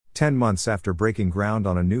10 months after breaking ground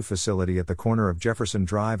on a new facility at the corner of Jefferson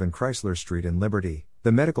Drive and Chrysler Street in Liberty,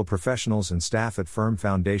 the medical professionals and staff at Firm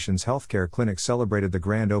Foundations Healthcare Clinic celebrated the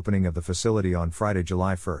grand opening of the facility on Friday,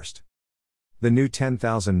 July 1. The new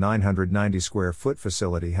 10,990 square foot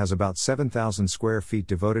facility has about 7,000 square feet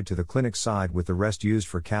devoted to the clinic side, with the rest used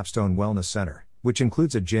for Capstone Wellness Center, which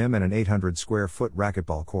includes a gym and an 800 square foot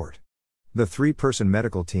racquetball court. The three-person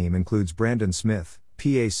medical team includes Brandon Smith,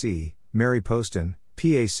 PAC, Mary Poston,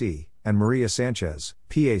 PAC, and Maria Sanchez,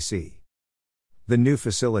 PAC. The new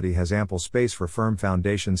facility has ample space for Firm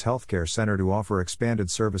Foundations Healthcare Center to offer expanded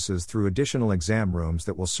services through additional exam rooms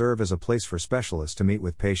that will serve as a place for specialists to meet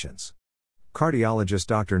with patients. Cardiologist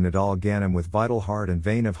Dr. Nadal Ganem with Vital Heart and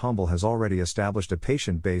Vein of Humble has already established a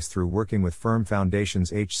patient base through working with Firm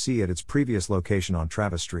Foundations HC at its previous location on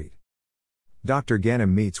Travis Street. Dr.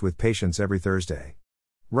 Ganem meets with patients every Thursday.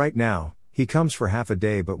 Right now, he comes for half a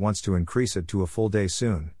day but wants to increase it to a full day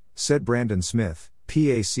soon, said Brandon Smith,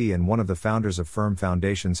 PAC and one of the founders of Firm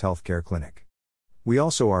Foundations Healthcare Clinic. We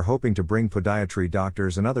also are hoping to bring podiatry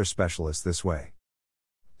doctors and other specialists this way.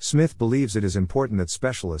 Smith believes it is important that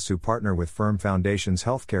specialists who partner with Firm Foundations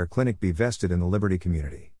Healthcare Clinic be vested in the Liberty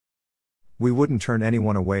community. We wouldn't turn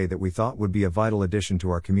anyone away that we thought would be a vital addition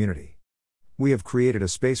to our community. We have created a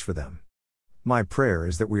space for them. My prayer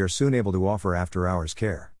is that we are soon able to offer after-hours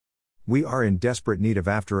care. We are in desperate need of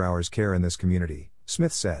after-hours care in this community,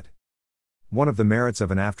 Smith said. One of the merits of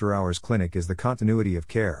an after-hours clinic is the continuity of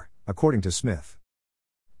care, according to Smith.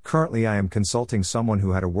 Currently I am consulting someone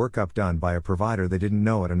who had a workup done by a provider they didn't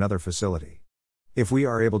know at another facility. If we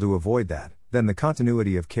are able to avoid that, then the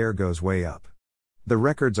continuity of care goes way up. The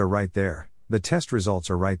records are right there, the test results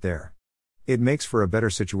are right there. It makes for a better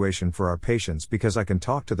situation for our patients because I can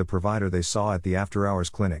talk to the provider they saw at the after-hours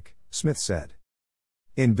clinic, Smith said.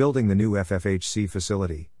 In building the new FFHC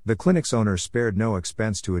facility, the clinic's owner spared no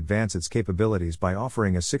expense to advance its capabilities by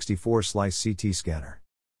offering a 64-slice CT scanner.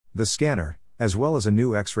 The scanner, as well as a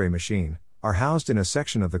new X-ray machine, are housed in a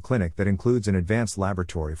section of the clinic that includes an advanced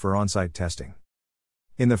laboratory for on-site testing.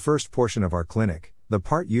 In the first portion of our clinic, the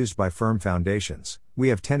part used by Firm Foundations, we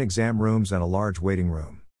have 10 exam rooms and a large waiting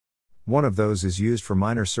room. One of those is used for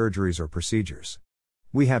minor surgeries or procedures.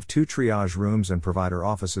 We have 2 triage rooms and provider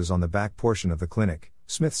offices on the back portion of the clinic,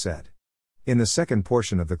 Smith said. In the second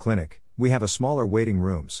portion of the clinic, we have a smaller waiting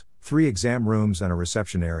rooms, 3 exam rooms and a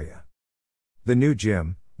reception area. The new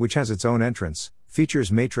gym, which has its own entrance,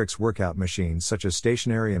 features matrix workout machines such as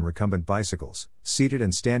stationary and recumbent bicycles, seated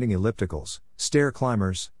and standing ellipticals, stair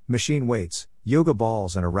climbers, machine weights, yoga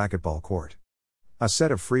balls and a racquetball court. A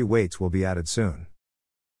set of free weights will be added soon.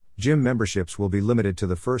 Gym memberships will be limited to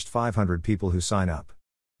the first 500 people who sign up.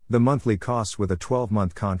 The monthly costs with a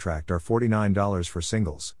 12-month contract are $49 for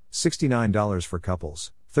singles, $69 for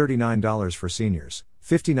couples, $39 for seniors,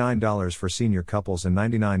 $59 for senior couples and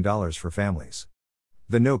 $99 for families.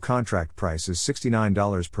 The no-contract price is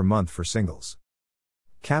 $69 per month for singles.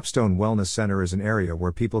 Capstone Wellness Center is an area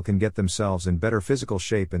where people can get themselves in better physical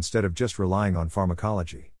shape instead of just relying on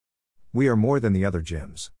pharmacology. We are more than the other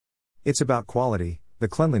gyms. It's about quality, the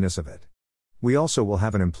cleanliness of it. We also will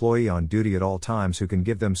have an employee on duty at all times who can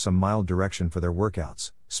give them some mild direction for their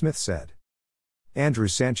workouts, Smith said. Andrew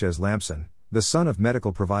Sanchez Lampson, the son of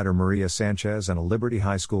medical provider Maria Sanchez and a Liberty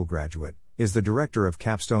High School graduate, is the director of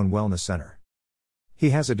Capstone Wellness Center.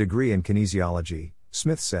 He has a degree in kinesiology,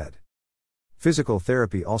 Smith said. Physical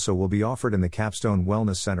therapy also will be offered in the Capstone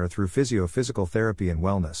Wellness Center through Physio-Physical Therapy and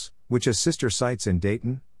Wellness, which has sister sites in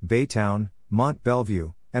Dayton, Baytown, Mont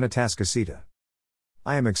Bellevue, and Atascocita.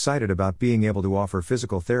 I am excited about being able to offer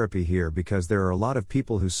physical therapy here because there are a lot of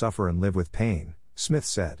people who suffer and live with pain, Smith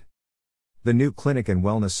said. The new clinic and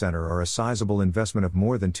wellness center are a sizable investment of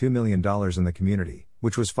more than $2 million in the community,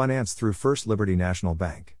 which was financed through First Liberty National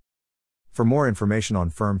Bank. For more information on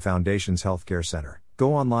Firm Foundations Healthcare Center,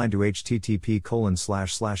 go online to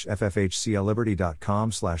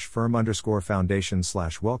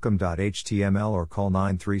http://ffhcliberty.com/firm_foundation/welcome.html or call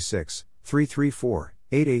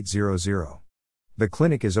 936-334-8800. The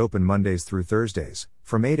clinic is open Mondays through Thursdays,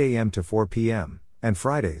 from 8 a.m. to 4 p.m., and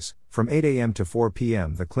Fridays, from 8 a.m. to 4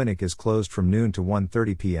 p.m. The clinic is closed from noon to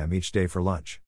 1:30 p.m. each day for lunch.